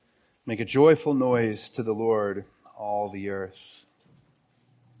Make a joyful noise to the Lord, all the earth.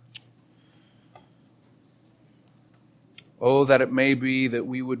 Oh, that it may be that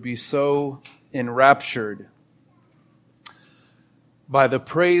we would be so enraptured by the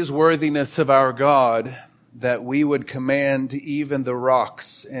praiseworthiness of our God that we would command even the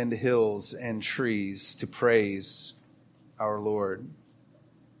rocks and hills and trees to praise our Lord.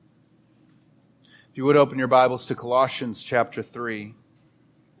 If you would open your Bibles to Colossians chapter 3.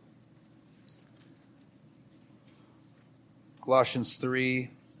 Colossians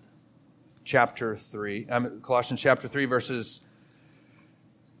chapter 3, verses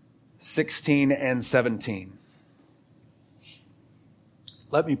 16 and 17.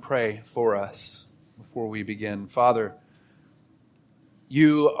 Let me pray for us before we begin. Father,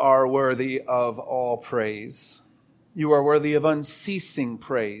 you are worthy of all praise. You are worthy of unceasing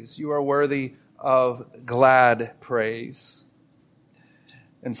praise. You are worthy of glad praise.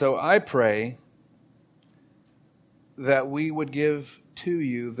 And so I pray that we would give to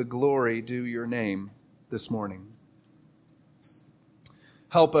you the glory due your name this morning.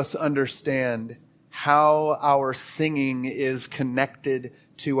 Help us understand how our singing is connected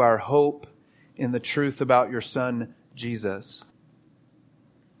to our hope in the truth about your Son, Jesus.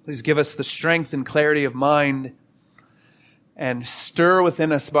 Please give us the strength and clarity of mind and stir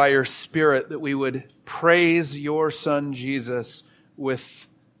within us by your Spirit that we would praise your Son, Jesus, with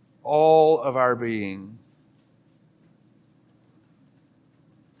all of our being.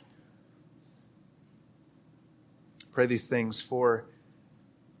 Pray these things for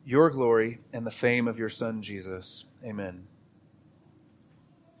your glory and the fame of your Son, Jesus. Amen.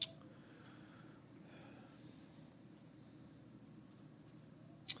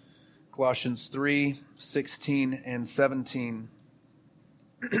 Colossians 3, 16 and 17.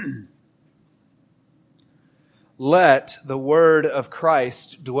 Let the word of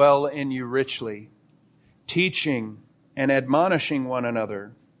Christ dwell in you richly, teaching and admonishing one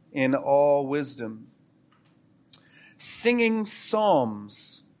another in all wisdom, singing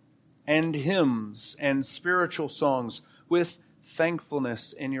psalms and hymns and spiritual songs with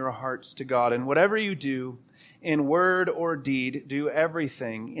thankfulness in your hearts to God. And whatever you do, in word or deed, do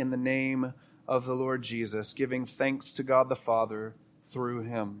everything in the name of the Lord Jesus, giving thanks to God the Father through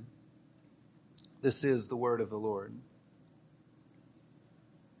him. This is the word of the Lord.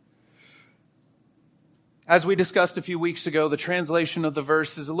 As we discussed a few weeks ago, the translation of the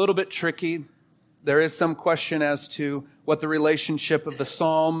verse is a little bit tricky. There is some question as to what the relationship of the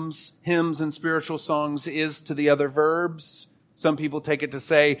psalms, hymns, and spiritual songs is to the other verbs. Some people take it to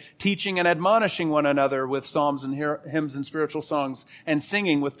say teaching and admonishing one another with psalms and hymns and spiritual songs and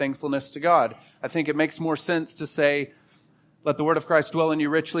singing with thankfulness to God. I think it makes more sense to say, let the word of Christ dwell in you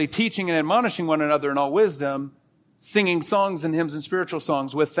richly, teaching and admonishing one another in all wisdom, singing songs and hymns and spiritual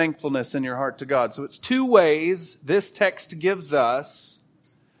songs with thankfulness in your heart to God. So it's two ways this text gives us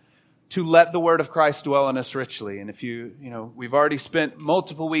to let the word of Christ dwell in us richly. And if we've already spent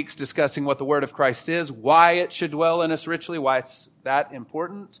multiple weeks discussing what the word of Christ is, why it should dwell in us richly, why it's that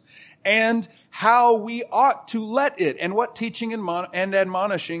important, and how we ought to let it, and what teaching and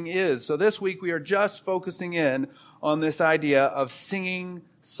admonishing is. So this week we are just focusing in on this idea of singing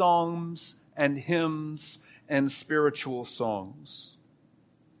psalms and hymns and spiritual songs.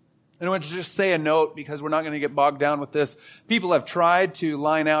 And I want to just say a note, because we're not going to get bogged down with this. People have tried to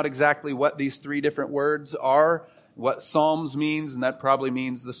line out exactly what these three different words are, what psalms means, and that probably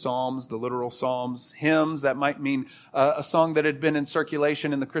means the psalms, the literal psalms. Hymns, that might mean a song that had been in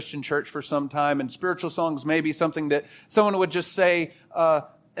circulation in the Christian church for some time. And spiritual songs may be something that someone would just say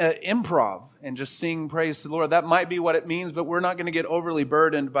improv and just sing praise to the Lord. That might be what it means, but we're not going to get overly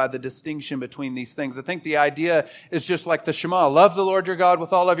burdened by the distinction between these things. I think the idea is just like the Shema. Love the Lord your God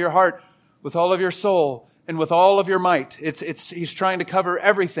with all of your heart, with all of your soul, and with all of your might. He's trying to cover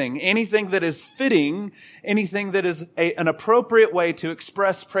everything. Anything that is fitting, anything that is an appropriate way to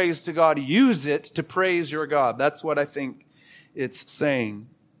express praise to God, use it to praise your God. That's what I think it's saying.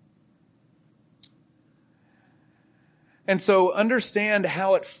 And so understand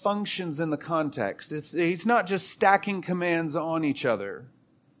how it functions in the context. He's not just stacking commands on each other.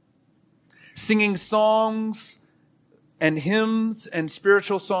 Singing songs and hymns and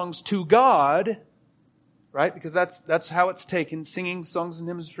spiritual songs to God, right? Because that's how it's taken. Singing songs and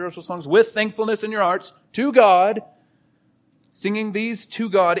hymns and spiritual songs with thankfulness in your hearts to God. Singing these to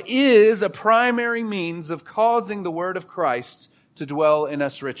God is a primary means of causing the word of Christ to dwell in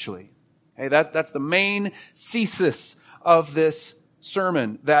us richly. Okay, that's the main thesis of this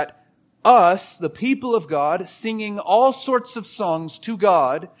sermon, that us, the people of God, singing all sorts of songs to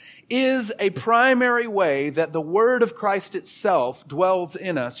God is a primary way that the Word of Christ itself dwells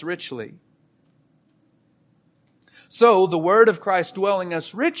in us richly. So, the Word of Christ dwelling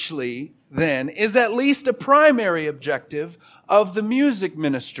us richly, then, is at least a primary objective of the music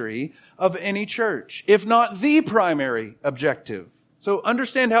ministry of any church, if not the primary objective. So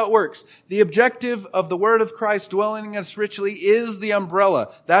understand how it works. The objective of the Word of Christ dwelling in us richly is the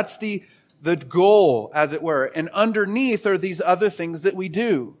umbrella. That's the goal, as it were. And underneath are these other things that we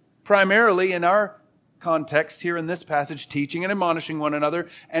do. Primarily in our context here in this passage, teaching and admonishing one another,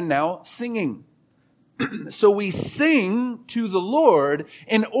 and now singing. So we sing to the Lord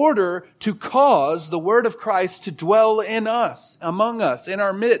in order to cause the Word of Christ to dwell in us, among us, in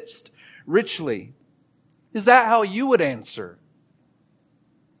our midst, richly. Is that how you would answer?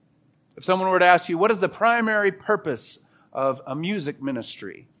 If someone were to ask you, what is the primary purpose of a music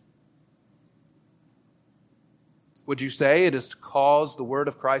ministry? Would you say it is to cause the Word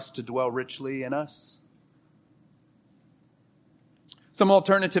of Christ to dwell richly in us? Some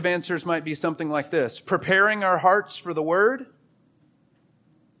alternative answers might be something like this: preparing our hearts for the Word,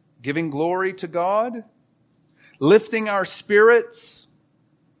 giving glory to God, lifting our spirits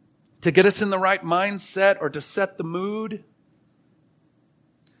to get us in the right mindset or to set the mood.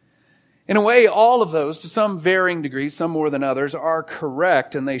 In a way, all of those, to some varying degrees, some more than others, are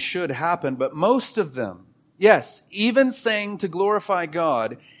correct and they should happen, but most of them, yes, even saying to glorify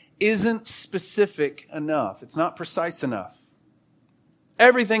God, isn't specific enough. It's not precise enough.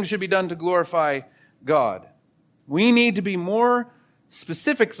 Everything should be done to glorify God. We need to be more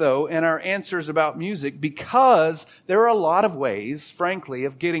specific, though, in our answers about music, because there are a lot of ways, frankly,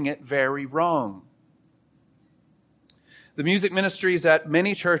 of getting it very wrong. The music ministries at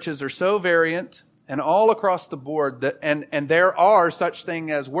many churches are so variant and all across the board that, and there are such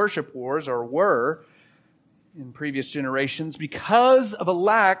things as worship wars, or were in previous generations, because of a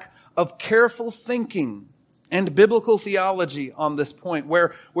lack of careful thinking and biblical theology on this point,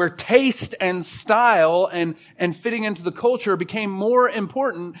 where taste and style and fitting into the culture became more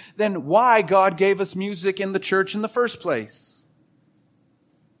important than why God gave us music in the church in the first place.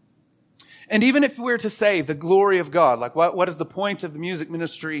 And even if we were to say the glory of God, like what is the point of the music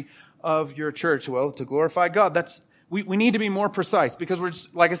ministry of your church? Well, to glorify God. We need to be more precise, because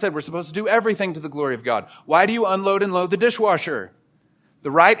like I said, we're supposed to do everything to the glory of God. Why do you unload and load the dishwasher?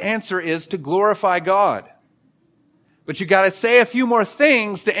 The right answer is to glorify God. But you got to say a few more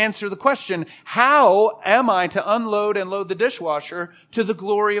things to answer the question, how am I to unload and load the dishwasher to the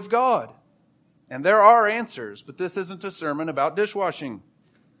glory of God? And there are answers, but this isn't a sermon about dishwashing.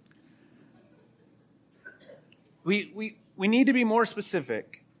 We need to be more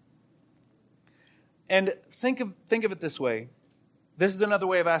specific. And think of it this way. This is another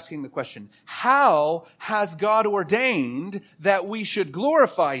way of asking the question. How has God ordained that we should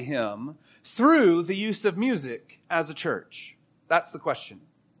glorify Him through the use of music as a church? That's the question.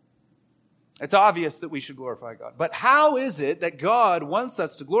 It's obvious that we should glorify God. But how is it that God wants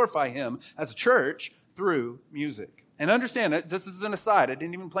us to glorify Him as a church through music? And understand it, this is an aside. I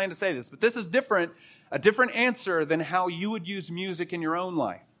didn't even plan to say this, but this is a different answer than how you would use music in your own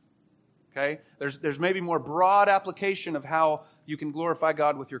life. Okay? There's maybe more broad application of how you can glorify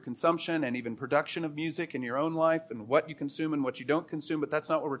God with your consumption and even production of music in your own life, and what you consume and what you don't consume, but that's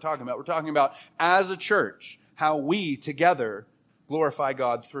not what we're talking about. We're talking about, as a church, how we together glorify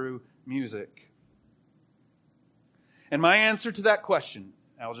God through music. And my answer to that question,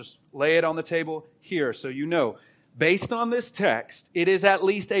 I'll just lay it on the table here so you know. Based on this text, it is at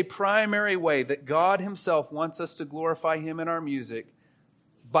least a primary way that God Himself wants us to glorify Him in our music,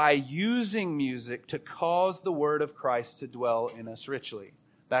 by using music to cause the Word of Christ to dwell in us richly.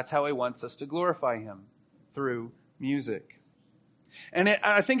 That's how He wants us to glorify Him, through music. And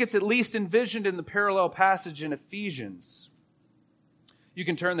I think it's at least envisioned in the parallel passage in Ephesians. You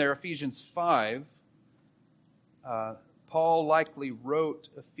can turn there, Ephesians 5. Paul likely wrote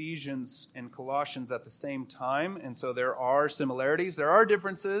Ephesians and Colossians at the same time, and so there are similarities. There are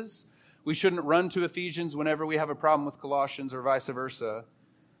differences. We shouldn't run to Ephesians whenever we have a problem with Colossians, or vice versa.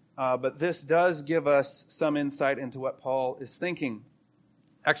 But this does give us some insight into what Paul is thinking.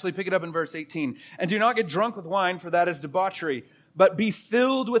 Actually, pick it up in verse 18. And do not get drunk with wine, for that is debauchery, but be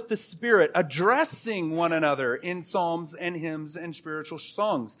filled with the Spirit, addressing one another in psalms and hymns and spiritual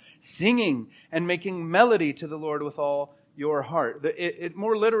songs, singing and making melody to the Lord with all your heart. It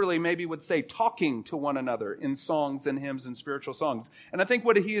more literally maybe would say talking to one another in songs and hymns and spiritual songs. And I think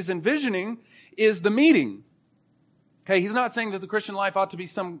what he is envisioning is the meeting. Okay, he's not saying that the Christian life ought to be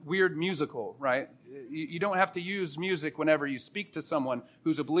some weird musical, right? You don't have to use music whenever you speak to someone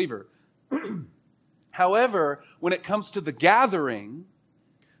who's a believer. However, when it comes to the gathering,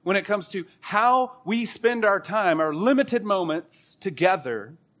 when it comes to how we spend our time, our limited moments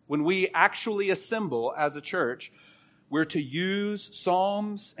together, when we actually assemble as a church, we're to use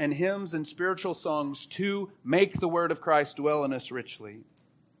psalms and hymns and spiritual songs to make the word of Christ dwell in us richly.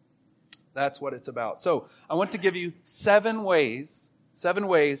 That's what it's about. So I want to give you 7 ways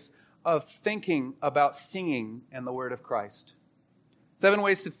of thinking about singing and the word of Christ. 7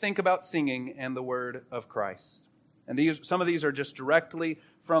 ways to think about singing and the word of Christ. And some of these are just directly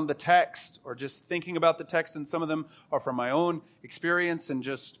from the text or just thinking about the text, and some of them are from my own experience and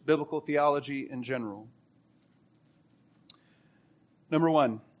just biblical theology in general. Number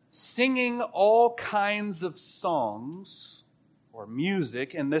 1, singing all kinds of songs or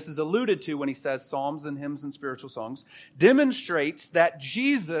music, and this is alluded to when he says psalms and hymns and spiritual songs, demonstrates that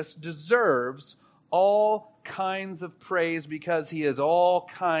Jesus deserves all kinds of praise because he is all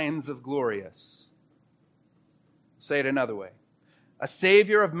kinds of glorious. Say it another way. A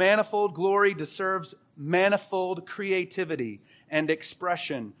Savior of manifold glory deserves manifold creativity and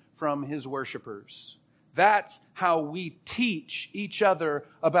expression from his worshipers. That's how we teach each other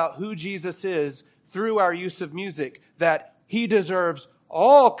about who Jesus is through our use of music, that he deserves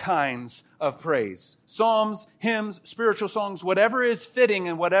all kinds of praise. Psalms, hymns, spiritual songs, whatever is fitting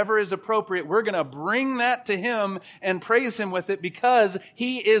and whatever is appropriate, we're going to bring that to him and praise him with it because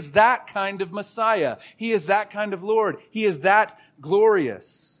he is that kind of Messiah. He is that kind of Lord. He is that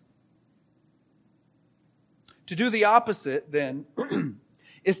glorious. To do the opposite, then,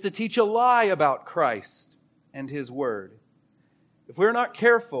 is to teach a lie about Christ and his word. If we're not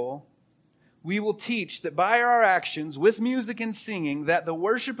careful, we will teach that by our actions, with music and singing, that the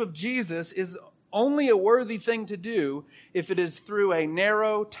worship of Jesus is only a worthy thing to do if it is through a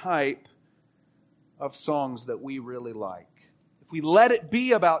narrow type of songs that we really like. If we let it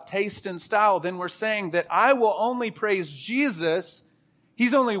be about taste and style, then we're saying that I will only praise Jesus.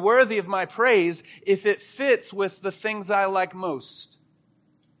 He's only worthy of my praise if it fits with the things I like most.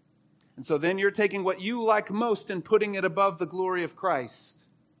 And so then you're taking what you like most and putting it above the glory of Christ.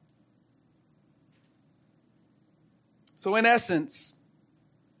 So in essence,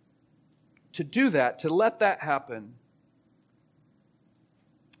 to do that, to let that happen,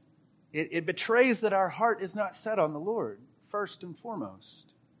 it betrays that our heart is not set on the Lord, first and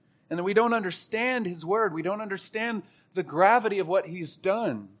foremost. And that we don't understand his word. We don't understand the gravity of what he's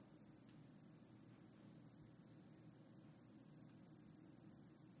done.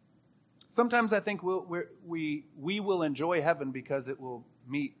 Sometimes I think we will enjoy heaven because it will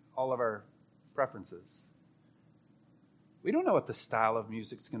meet all of our preferences. We don't know what the style of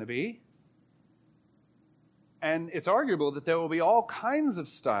music is going to be. And it's arguable that there will be all kinds of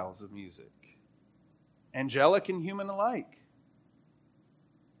styles of music, angelic and human alike.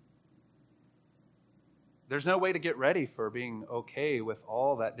 There's no way to get ready for being okay with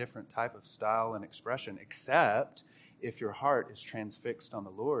all that different type of style and expression, except if your heart is transfixed on the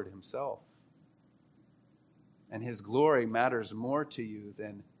Lord himself. And his glory matters more to you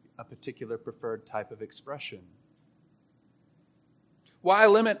than a particular preferred type of expression. Why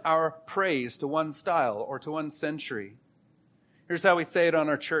limit our praise to one style or to one century? Here's how we say it on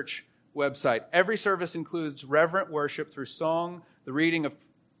our church website. Every service includes reverent worship through song, the reading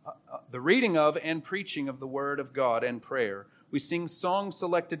of and preaching of the Word of God, and prayer. We sing songs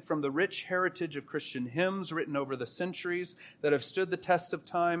selected from the rich heritage of Christian hymns written over the centuries that have stood the test of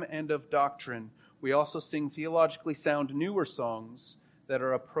time and of doctrine. We also sing theologically sound newer songs that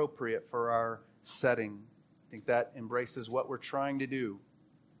are appropriate for our setting. I think that embraces what we're trying to do.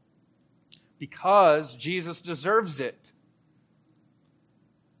 Because Jesus deserves it.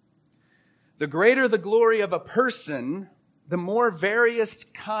 The greater the glory of a person, the more various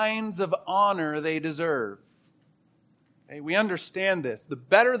kinds of honor they deserve. Okay, we understand this. The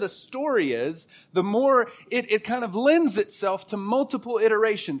better the story is, the more it kind of lends itself to multiple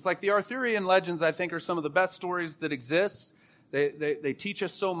iterations. Like the Arthurian legends, I think, are some of the best stories that exist. They teach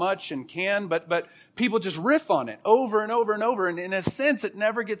us so much and can, but people just riff on it over and over and over. And in a sense, it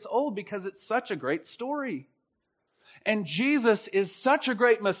never gets old because it's such a great story. And Jesus is such a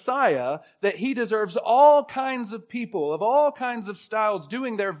great Messiah that he deserves all kinds of people of all kinds of styles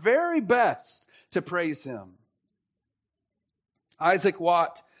doing their very best to praise him. Isaac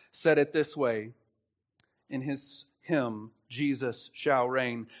Watt said it this way in his hymn, Jesus Shall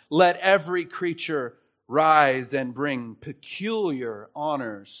Reign. Let every creature rise and bring peculiar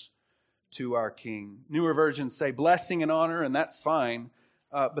honors to our King. Newer versions say blessing and honor, and that's fine.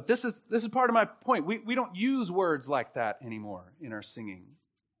 But this is part of my point. We don't use words like that anymore in our singing.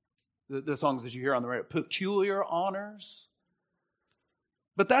 The songs that you hear on the radio, peculiar honors.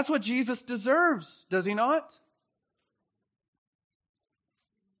 But that's what Jesus deserves, does he not?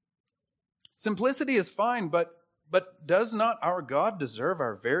 Simplicity is fine, but does not our God deserve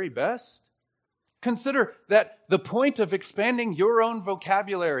our very best? Consider that the point of expanding your own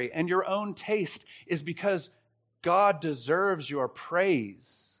vocabulary and your own taste is because God deserves your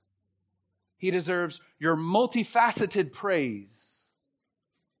praise. He deserves your multifaceted praise.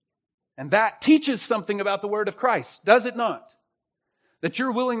 And that teaches something about the word of Christ, does it not? That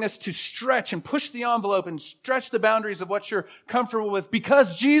your willingness to stretch and push the envelope and stretch the boundaries of what you're comfortable with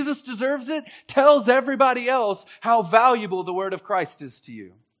because Jesus deserves it tells everybody else how valuable the word of Christ is to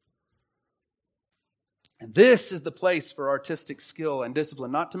you. And this is the place for artistic skill and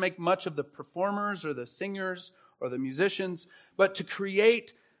discipline, not to make much of the performers or the singers or the musicians, but to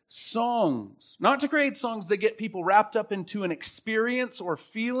create songs. Not to create songs that get people wrapped up into an experience or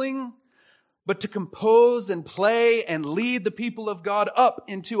feeling, but to compose and play and lead the people of God up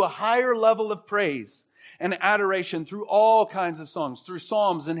into a higher level of praise and adoration through all kinds of songs, through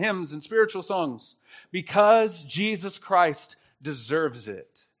psalms and hymns and spiritual songs, because Jesus Christ deserves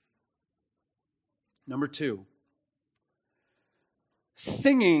it. Number 2,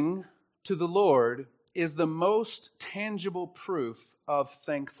 singing to the Lord is the most tangible proof of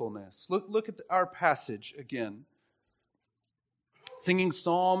thankfulness. Look at our passage again. Singing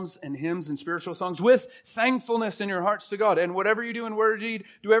psalms and hymns and spiritual songs with thankfulness in your hearts to God. And whatever you do in word or deed,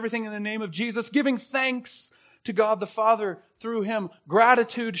 do everything in the name of Jesus, giving thanks to God the Father through Him.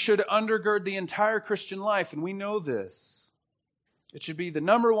 Gratitude should undergird the entire Christian life, and we know this. It should be the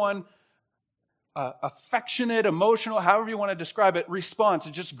number one affectionate, emotional, however you want to describe it, response.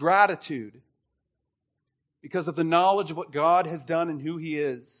 It's just gratitude because of the knowledge of what God has done and who He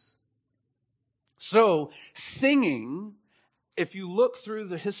is. So, singing, if you look through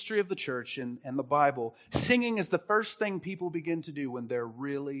the history of the church and the Bible, singing is the first thing people begin to do when they're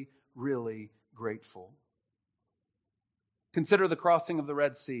really, really grateful. Consider the crossing of the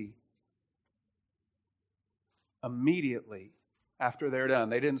Red Sea. Immediately after they're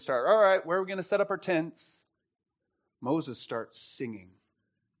done, they didn't start, all right, where are we going to set up our tents? Moses starts singing.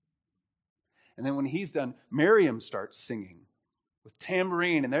 And then when he's done, Miriam starts singing with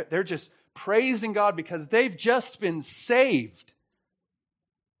tambourine, and they're just praising God because they've just been saved.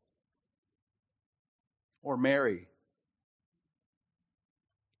 Or Mary,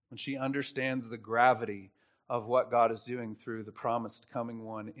 when she understands the gravity of what God is doing through the promised coming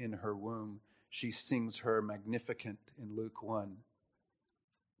one in her womb, she sings her Magnificat in Luke 1.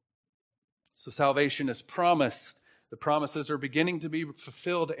 So salvation is promised. The promises are beginning to be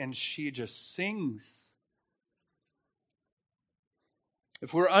fulfilled, and she just sings.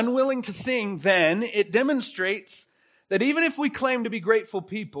 If we're unwilling to sing, then it demonstrates that even if we claim to be grateful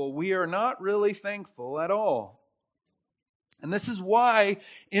people, we are not really thankful at all. And this is why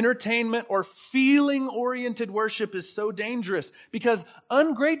entertainment or feeling-oriented worship is so dangerous, because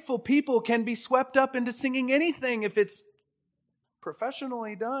ungrateful people can be swept up into singing anything if it's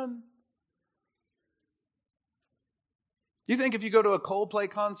professionally done. You think if you go to a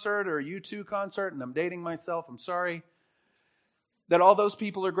Coldplay concert or a U2 concert, and I'm dating myself, I'm sorry, that all those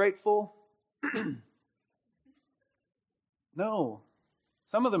people are grateful? No.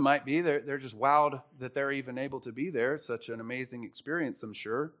 Some of them might be. They're just wowed that they're even able to be there. It's such an amazing experience, I'm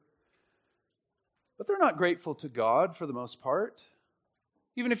sure. But they're not grateful to God for the most part.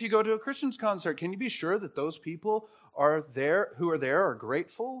 Even if you go to a Christian's concert, can you be sure that those people who are there are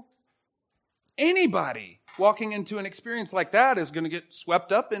grateful? Anybody walking into an experience like that is going to get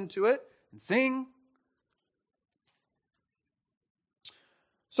swept up into it and sing.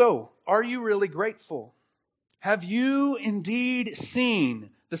 So, are you really grateful? Have you indeed seen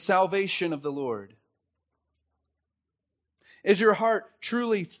the salvation of the Lord? Is your heart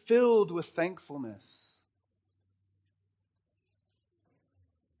truly filled with thankfulness?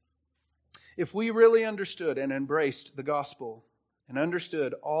 If we really understood and embraced the gospel and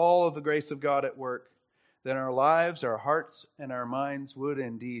understood all of the grace of God at work, then our lives, our hearts, and our minds would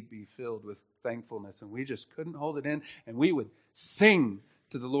indeed be filled with thankfulness. And we just couldn't hold it in, and we would sing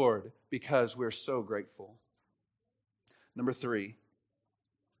to the Lord because we're so grateful. Number 3,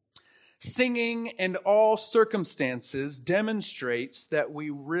 singing in all circumstances demonstrates that we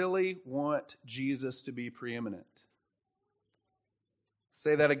really want Jesus to be preeminent.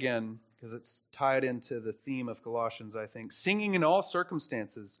 Say that again, because it's tied into the theme of Colossians, I think. Singing in all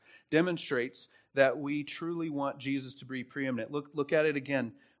circumstances demonstrates that we truly want Jesus to be preeminent. Look at it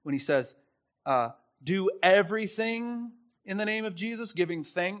again when he says, do everything in the name of Jesus, giving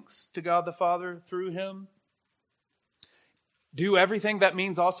thanks to God the Father through Him. Do everything, that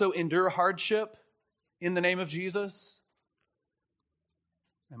means also endure hardship in the name of Jesus.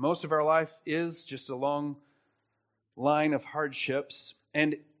 And most of our life is just a long line of hardships.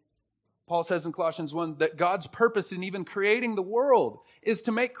 And Paul says in Colossians 1 that God's purpose in even creating the world is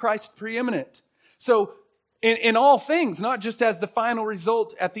to make Christ preeminent. So in all things, not just as the final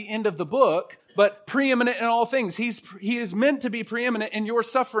result at the end of the book, but preeminent in all things. He is meant to be preeminent in your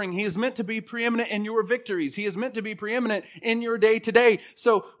suffering. He is meant to be preeminent in your victories. He is meant to be preeminent in your day to day.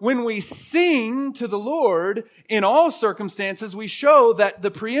 So when we sing to the Lord in all circumstances, we show that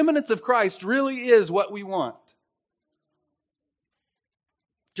the preeminence of Christ really is what we want.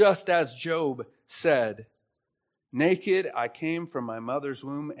 Just as Job said, "Naked I came from my mother's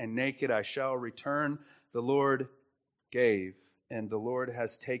womb, and naked I shall return. The Lord gave, and the Lord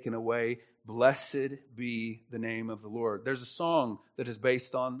has taken away. Blessed be the name of the Lord." There's a song that is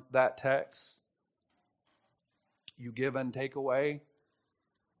based on that text. You give and take away.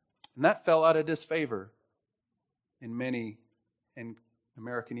 And that fell out of disfavor in many in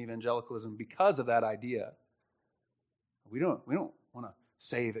American evangelicalism because of that idea. We don't want to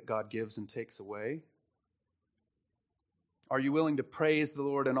say that God gives and takes away. Are you willing to praise the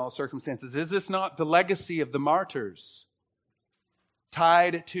Lord in all circumstances? Is this not the legacy of the martyrs?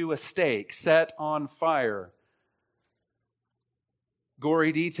 Tied to a stake, set on fire.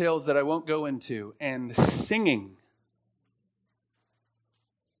 Gory details that I won't go into, and singing.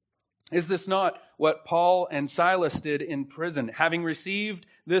 Is this not what Paul and Silas did in prison? Having received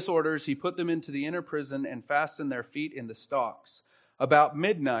this orders, he put them into the inner prison and fastened their feet in the stocks. About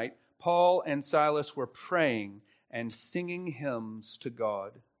midnight, Paul and Silas were praying and singing hymns to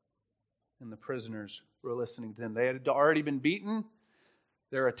God. And the prisoners were listening to them. They had already been beaten.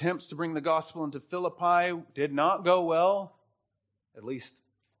 Their attempts to bring the gospel into Philippi did not go well, at least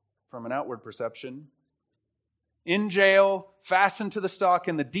from an outward perception. In jail, fastened to the stock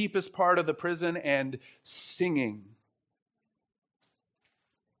in the deepest part of the prison, and singing.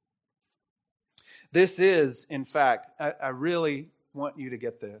 This is, in fact, I really want you to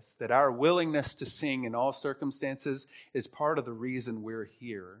get this, that our willingness to sing in all circumstances is part of the reason we're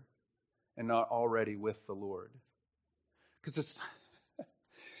here and not already with the Lord. Because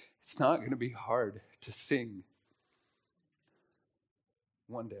it's not going to be hard to sing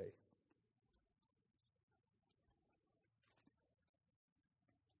one day.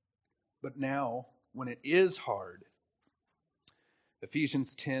 But now, when it is hard,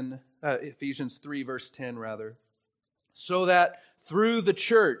 Ephesians 3 verse 10 rather, so that through the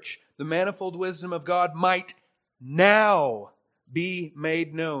church, the manifold wisdom of God might now be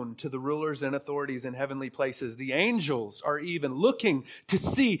made known to the rulers and authorities in heavenly places. The angels are even looking to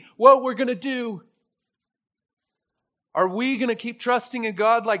see what we're going to do. Are we going to keep trusting in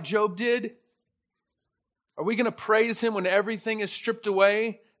God like Job did? Are we going to praise Him when everything is stripped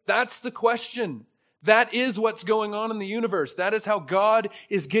away? That's the question. That is what's going on in the universe. That is how God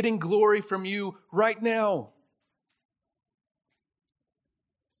is getting glory from you right now.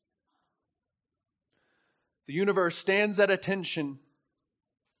 The universe stands at attention,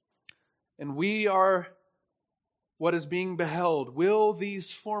 and we are what is being beheld. Will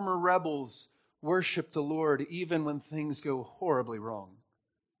these former rebels worship the Lord even when things go horribly wrong?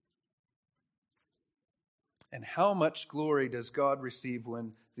 And how much glory does God receive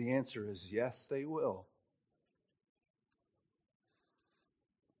when the answer is yes, they will?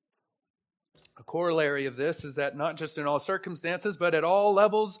 A corollary of this is that not just in all circumstances, but at all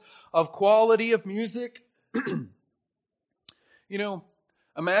levels of quality of music.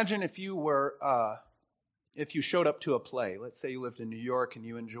 Imagine if you showed up to a play. Let's say you lived in New York and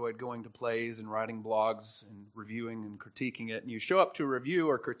you enjoyed going to plays and writing blogs and reviewing and critiquing it. And you show up to review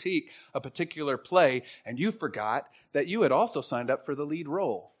or critique a particular play and you forgot that you had also signed up for the lead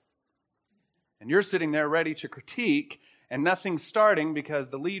role. And you're sitting there ready to critique and nothing's starting because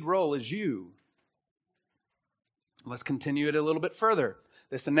the lead role is you. Let's continue it a little bit further.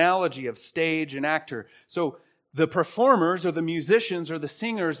 This analogy of stage and actor. So the performers or the musicians or the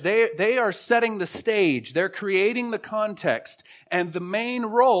singers, they are setting the stage. They're creating the context. And the main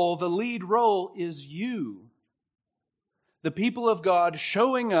role, the lead role, is you. The people of God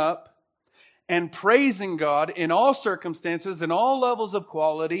showing up and praising God in all circumstances, in all levels of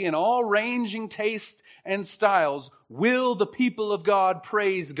quality, in all ranging tastes and styles. Will the people of God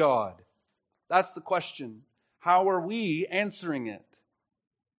praise God? That's the question. How are we answering it?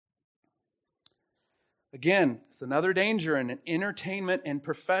 Again, it's another danger in entertainment and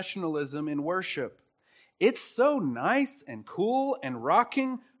professionalism in worship. It's so nice and cool and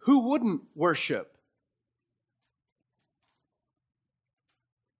rocking. Who wouldn't worship?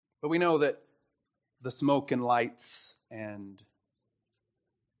 But we know that the smoke and lights and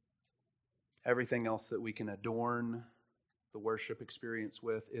everything else that we can adorn the worship experience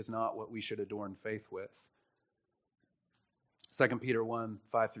with, is not what we should adorn faith with. 2 Peter 1,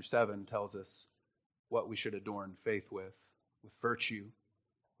 5 through 7 tells us what we should adorn faith with virtue,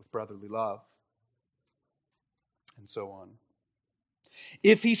 with brotherly love, and so on.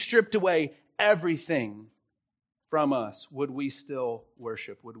 If he stripped away everything from us, would we still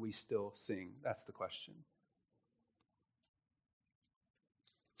worship? Would we still sing? That's the question.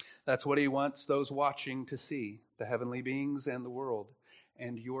 That's what he wants those watching to see, the heavenly beings and the world,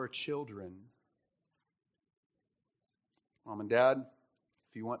 and your children. Mom and Dad,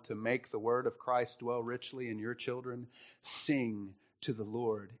 if you want to make the word of Christ dwell richly in your children, sing to the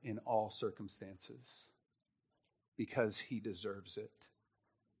Lord in all circumstances, because he deserves it.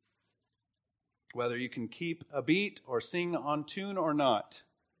 Whether you can keep a beat or sing on tune or not,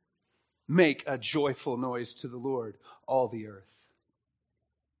 make a joyful noise to the Lord, all the earth.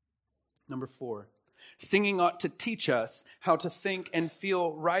 Number 4, singing ought to teach us how to think and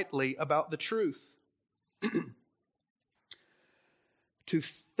feel rightly about the truth. To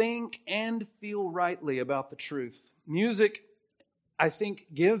think and feel rightly about the truth. Music, I think,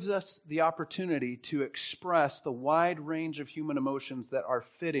 gives us the opportunity to express the wide range of human emotions that are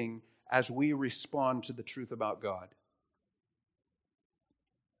fitting as we respond to the truth about God.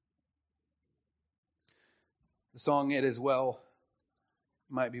 The song "It Is Well"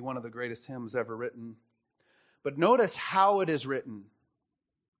 might be one of the greatest hymns ever written. But notice how it is written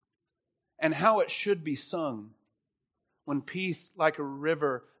and how it should be sung. When peace like a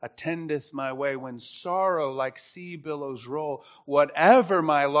river attendeth my way, when sorrow like sea billows roll, whatever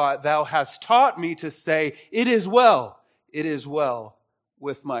my lot, thou hast taught me to say, it is well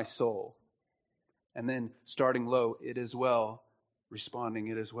with my soul. And then starting low, it is well, responding,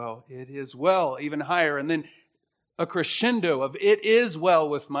 it is well, even higher. And then a crescendo of it is well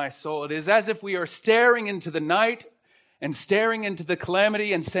with my soul. It is as if we are staring into the night and staring into the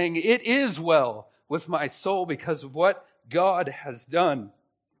calamity and saying, it is well with my soul because of what God has done.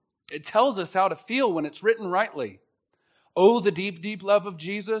 It tells us how to feel when it's written rightly. Oh, the deep, deep love of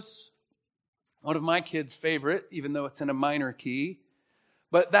Jesus. One of my kids' favorite, even though it's in a minor key.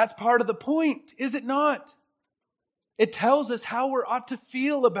 But that's part of the point, is it not? It tells us how we ought to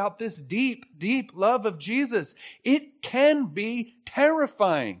feel about this deep, deep love of Jesus. It can be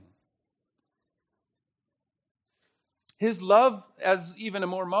terrifying. His love, as even a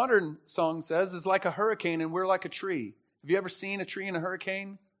more modern song says, is like a hurricane and we're like a tree. Have you ever seen a tree in a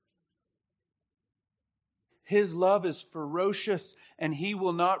hurricane? His love is ferocious and he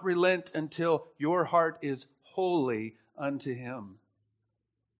will not relent until your heart is holy unto him.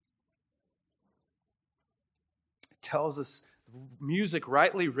 It tells us music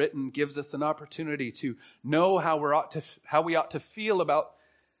rightly written gives us an opportunity to know how we ought to feel about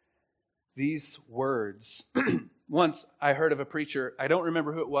these words. Once I heard of a preacher, I don't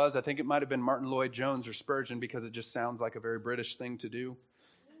remember who it was. I think it might have been Martin Lloyd-Jones or Spurgeon because it just sounds like a very British thing to do.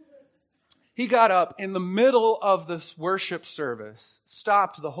 He got up in the middle of this worship service,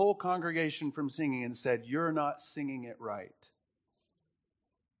 stopped the whole congregation from singing and said, "You're not singing it right."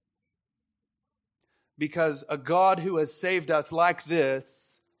 Because a God who has saved us like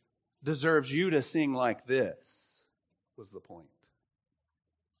this deserves you to sing like this, was the point.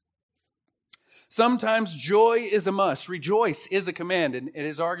 Sometimes joy is a must. Rejoice is a command, and it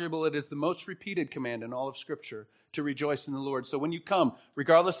is arguable it is the most repeated command in all of Scripture to rejoice in the Lord. So when you come,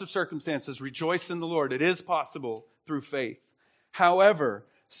 regardless of circumstances, rejoice in the Lord. It is possible through faith. However,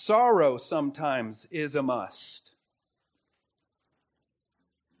 sorrow sometimes is a must.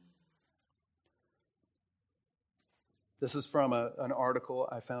 This is from an article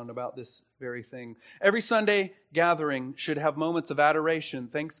I found about this very thing. Every Sunday gathering should have moments of adoration,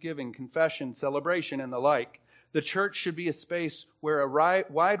 thanksgiving, confession, celebration, and the like. The church should be a space where a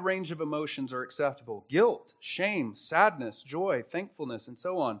wide range of emotions are acceptable. Guilt, shame, sadness, joy, thankfulness, and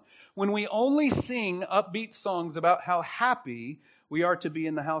so on. When we only sing upbeat songs about how happy we are to be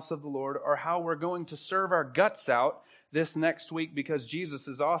in the house of the Lord or how we're going to serve our guts out this next week because Jesus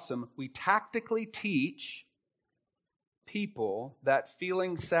is awesome, we tactically teach people that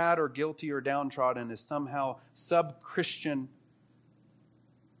feeling sad or guilty or downtrodden is somehow sub-Christian,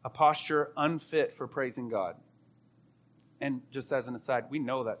 a posture unfit for praising God. And just as an aside, we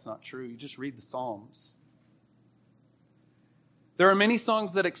know that's not true. You just read the Psalms. There are many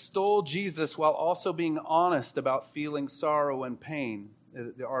songs that extol Jesus while also being honest about feeling sorrow and pain.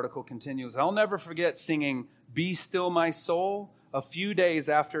 The article continues, I'll never forget singing "Be Still My Soul" a few days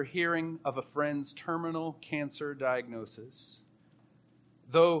after hearing of a friend's terminal cancer diagnosis.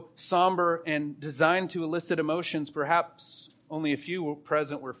 Though somber and designed to elicit emotions perhaps only a few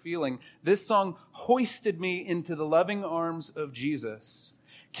present were feeling, this song hoisted me into the loving arms of Jesus.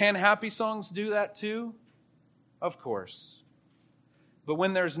 Can happy songs do that too? Of course. But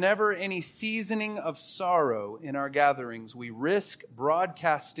when there's never any seasoning of sorrow in our gatherings, we risk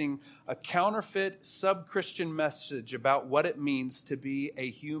broadcasting a counterfeit sub-Christian message about what it means to be a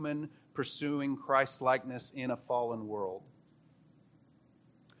human pursuing Christ-likeness in a fallen world.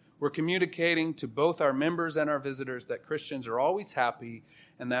 We're communicating to both our members and our visitors that Christians are always happy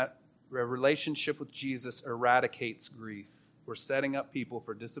and that a relationship with Jesus eradicates grief. We're setting up people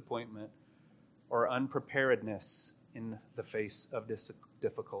for disappointment or unpreparedness in the face of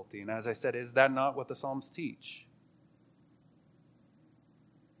difficulty. And as I said, is that not what the Psalms teach?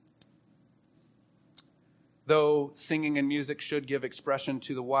 Though singing and music should give expression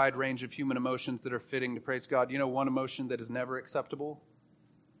to the wide range of human emotions that are fitting to praise God, you know one emotion that is never acceptable?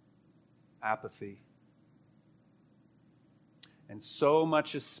 Apathy. And so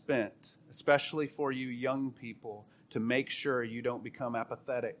much is spent, especially for you young people, to make sure you don't become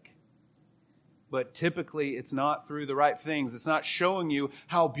apathetic. But typically, it's not through the right things. It's not showing you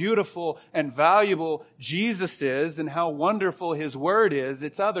how beautiful and valuable Jesus is and how wonderful His Word is.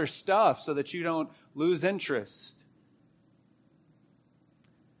 It's other stuff so that you don't lose interest.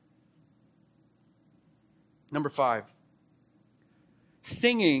 Number 5.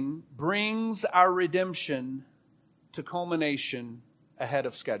 Singing brings our redemption to culmination ahead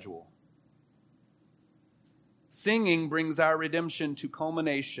of schedule. Singing brings our redemption to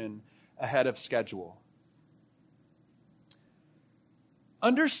culmination ahead of schedule.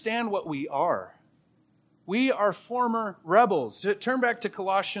 Understand what we are. We are former rebels. Turn back to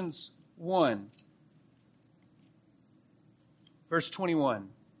Colossians 1, verse 21.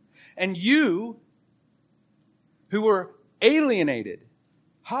 And you who were alienated,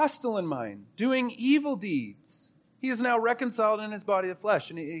 hostile in mind, doing evil deeds, He is now reconciled in His body of flesh.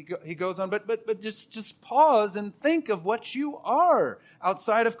 And he goes on, but just pause and think of what you are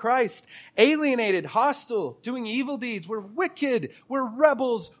outside of Christ. Alienated, hostile, doing evil deeds. We're wicked. We're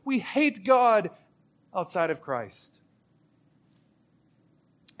rebels. We hate God outside of Christ.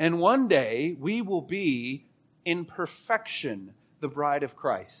 And one day we will be in perfection the bride of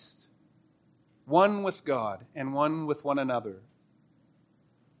Christ. One with God and one with one another.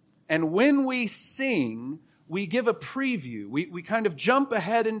 And when we sing, we give a preview. We kind of jump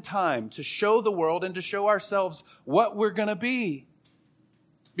ahead in time to show the world and to show ourselves what we're going to be.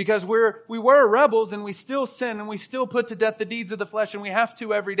 Because we were rebels and we still sin and we still put to death the deeds of the flesh, and we have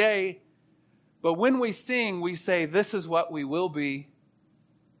to every day. But when we sing, we say, this is what we will be.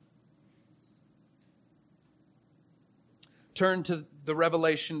 Turn to the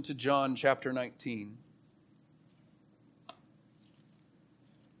Revelation to John chapter 19.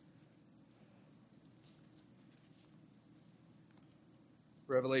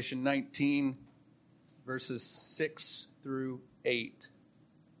 Revelation 19, verses 6 through 8.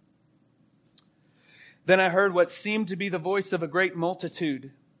 Then I heard what seemed to be the voice of a great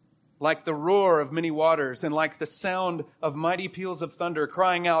multitude, like the roar of many waters, and like the sound of mighty peals of thunder,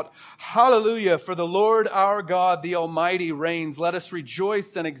 crying out, Hallelujah, for the Lord our God, the Almighty, reigns. Let us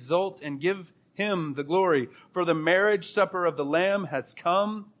rejoice and exult and give Him the glory. For the marriage supper of the Lamb has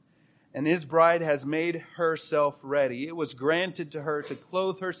come, and His bride has made herself ready. It was granted to her to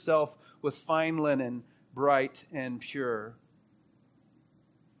clothe herself with fine linen, bright and pure.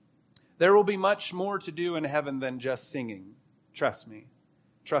 There will be much more to do in heaven than just singing. Trust me.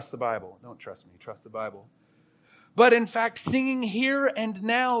 Trust the Bible. Don't trust me. Trust the Bible. But in fact, singing here and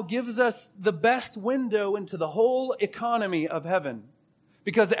now gives us the best window into the whole economy of heaven.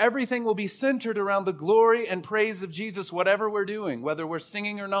 Because everything will be centered around the glory and praise of Jesus, whatever we're doing, whether we're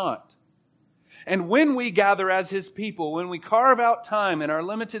singing or not. And when we gather as His people, when we carve out time in our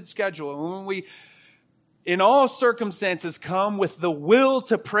limited schedule, and when we, in all circumstances, come with the will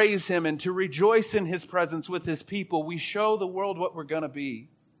to praise Him and to rejoice in His presence with His people, we show the world what we're going to be.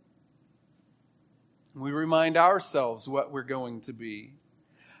 We remind ourselves what we're going to be.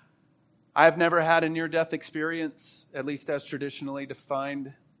 I've never had a near-death experience, at least as traditionally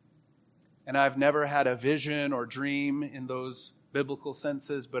defined. And I've never had a vision or dream in those biblical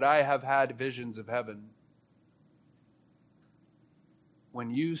senses, but I have had visions of heaven. When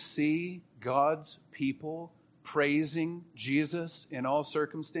you see God's people praising Jesus in all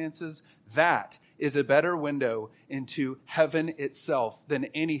circumstances, that is a better window into heaven itself than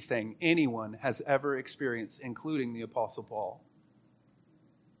anything anyone has ever experienced, including the Apostle Paul.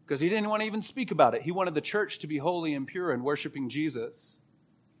 Because he didn't want to even speak about it. He wanted the church to be holy and pure and worshiping Jesus.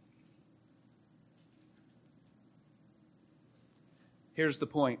 Here's the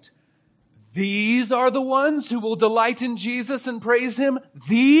point. These are the ones who will delight in Jesus and praise Him.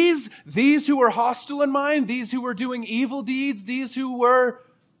 These who were hostile in mind, these who were doing evil deeds, these who were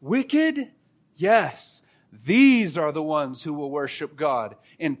wicked. Yes, these are the ones who will worship God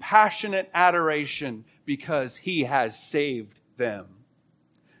in passionate adoration because He has saved them.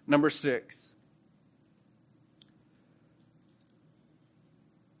 Number 6.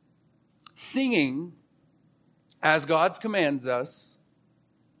 Singing, as God commands us,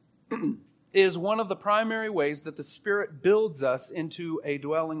 is one of the primary ways that the Spirit builds us into a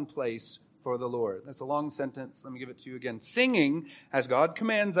dwelling place for the Lord. That's a long sentence. Let me give it to you again. Singing, as God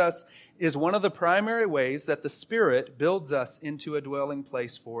commands us, is one of the primary ways that the Spirit builds us into a dwelling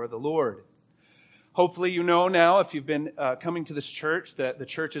place for the Lord. Hopefully you know now, if you've been coming to this church, that the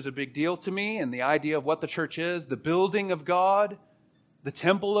church is a big deal to me, and the idea of what the church is, the building of God, the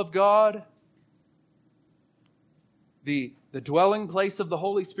temple of God, the dwelling place of the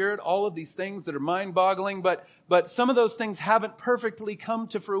Holy Spirit, all of these things that are mind-boggling, but some of those things haven't perfectly come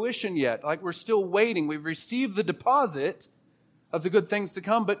to fruition yet. Like we're still waiting. We've received the deposit of the good things to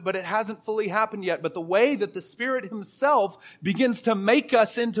come, but it hasn't fully happened yet. But the way that the Spirit Himself begins to make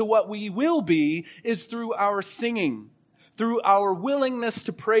us into what we will be is through our singing, through our willingness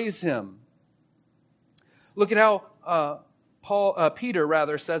to praise Him. Look at how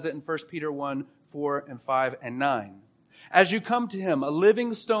Peter says it in 1 Peter 1, 4 and 5 and 9. As you come to Him, a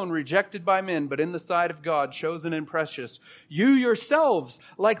living stone rejected by men, but in the sight of God, chosen and precious, you yourselves,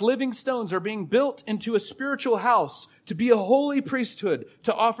 like living stones, are being built into a spiritual house to be a holy priesthood,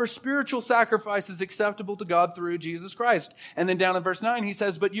 to offer spiritual sacrifices acceptable to God through Jesus Christ. And then down in verse 9, he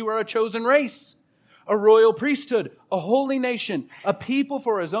says, but you are a chosen race, a royal priesthood, a holy nation, a people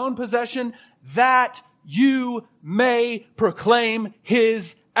for His own possession, that you may proclaim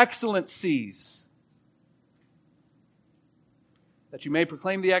His excellencies. That you may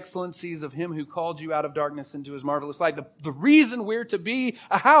proclaim the excellencies of Him who called you out of darkness into His marvelous light. The reason we're to be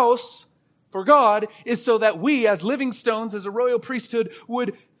a house for God is so that we, as living stones, as a royal priesthood,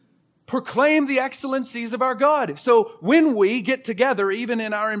 would proclaim the excellencies of our God. So when we get together, even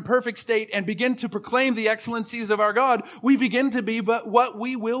in our imperfect state, and begin to proclaim the excellencies of our God, we begin to be but what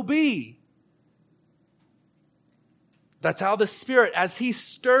we will be. That's how the Spirit, as He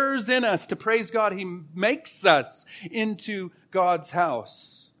stirs in us to praise God, He makes us into God's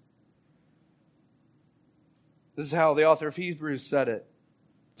house. This is how the author of Hebrews said it.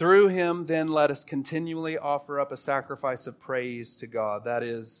 Through Him, then, let us continually offer up a sacrifice of praise to God. That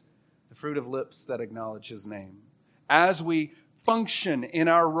is, the fruit of lips that acknowledge His name. As we function in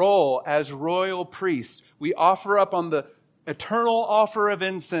our role as royal priests, we offer up on the eternal offer of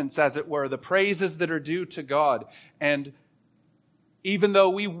incense, as it were, the praises that are due to God. And even though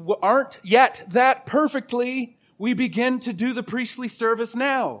we aren't yet that perfectly, we begin to do the priestly service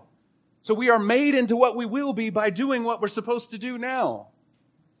now. So we are made into what we will be by doing what we're supposed to do now.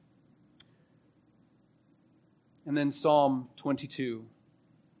 And then Psalm 22,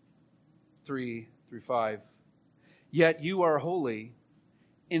 3 through 5. Yet you are holy,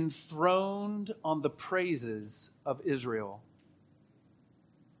 enthroned on the praises of Israel.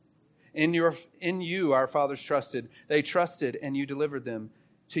 In you our fathers trusted. They trusted, and you delivered them.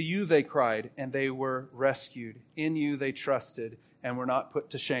 To you they cried, and they were rescued. In you they trusted, and were not put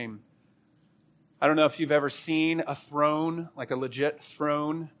to shame. I don't know if you've ever seen a throne, like a legit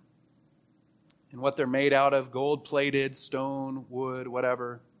throne, and what they're made out of, gold-plated, stone, wood,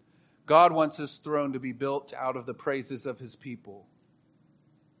 whatever. God wants His throne to be built out of the praises of His people.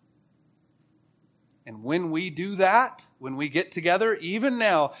 And when we do that, when we get together, even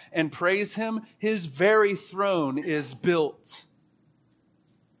now, and praise Him, His very throne is built.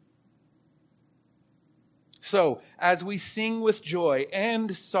 So, as we sing with joy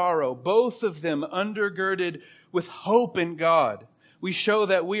and sorrow, both of them undergirded with hope in God, we show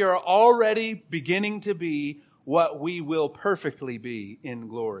that we are already beginning to be what we will perfectly be in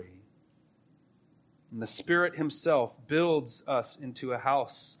glory. And the Spirit Himself builds us into a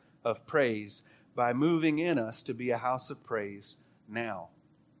house of praise by moving in us to be a house of praise now.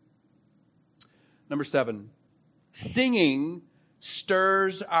 Number 7, singing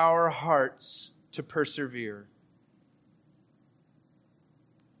stirs our hearts to persevere.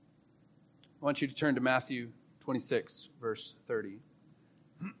 I want you to turn to Matthew 26, verse 30.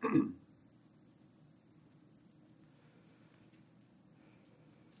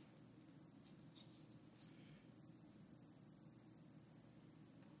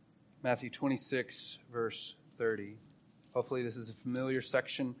 Matthew 26, verse 30. Hopefully this is a familiar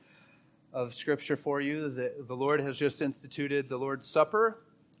section of Scripture for you. The Lord has just instituted the Lord's Supper,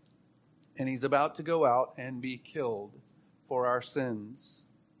 and He's about to go out and be killed for our sins.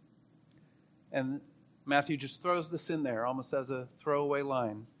 And Matthew just throws this in there almost as a throwaway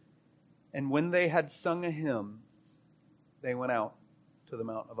line. And when they had sung a hymn, they went out to the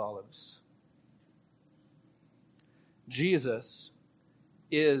Mount of Olives. Jesus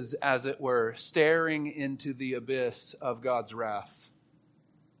is, as it were, staring into the abyss of God's wrath.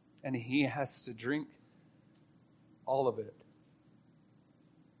 And he has to drink all of it.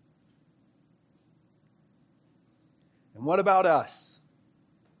 And what about us?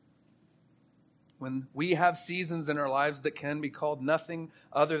 When we have seasons in our lives that can be called nothing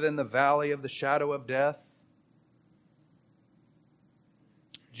other than the valley of the shadow of death,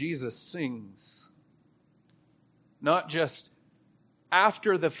 Jesus sings. Not just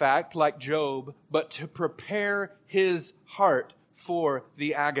after the fact like Job, but to prepare his heart for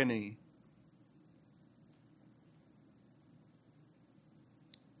the agony.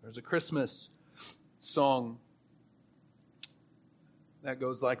 There's a Christmas song that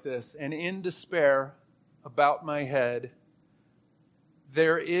goes like this. And in despair about my head,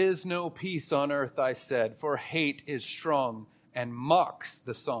 there is no peace on earth, I said, for hate is strong and mocks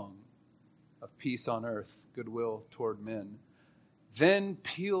the song of peace on earth, goodwill toward men. Then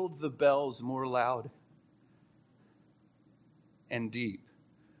pealed the bells more loud and deep.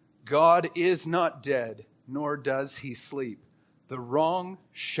 God is not dead, nor does he sleep. The wrong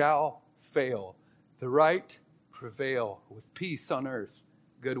shall fail, the right prevail, with peace on earth,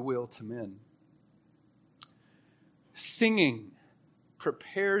 goodwill to men. Singing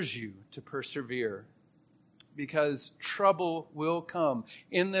prepares you to persevere, because trouble will come.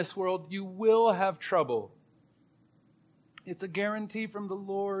 In this world, you will have trouble. It's a guarantee from the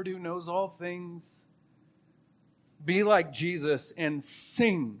Lord who knows all things. Be like Jesus and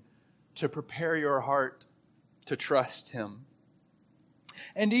sing to prepare your heart to trust him.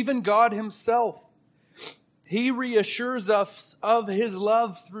 And even God himself, he reassures us of his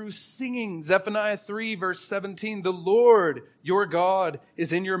love through singing. Zephaniah 3 verse 17, the Lord your God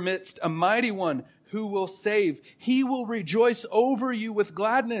is in your midst, a mighty one who will save. He will rejoice over you with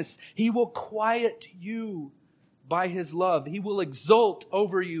gladness. He will quiet you by his love. He will exult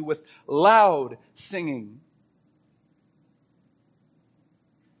over you with loud singing.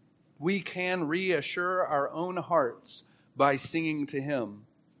 We can reassure our own hearts by singing to him.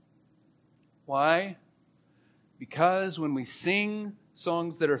 Why? Because when we sing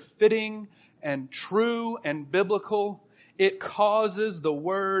songs that are fitting and true and biblical, it causes the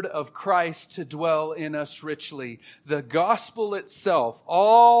word of Christ to dwell in us richly. The gospel itself,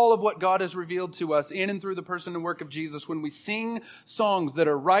 all of what God has revealed to us in and through the person and work of Jesus, when we sing songs that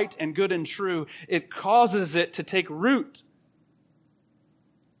are right and good and true, it causes it to take root.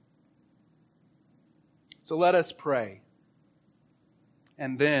 So let us pray.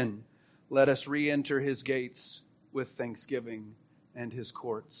 And then let us re-enter his gates with thanksgiving and his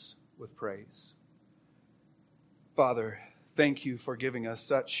courts with praise. Father, thank you for giving us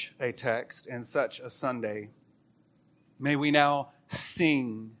such a text and such a Sunday. May we now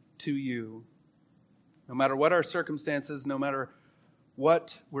sing to you. No matter what our circumstances, no matter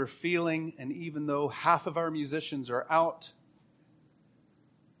what we're feeling, and even though half of our musicians are out,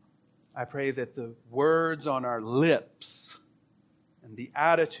 I pray that the words on our lips and the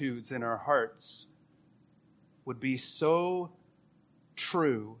attitudes in our hearts would be so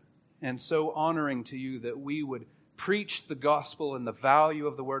true and so honoring to you that we would preach the gospel and the value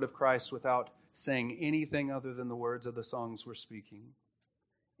of the word of Christ without saying anything other than the words of the songs we're speaking.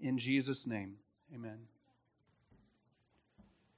 In Jesus' name, amen.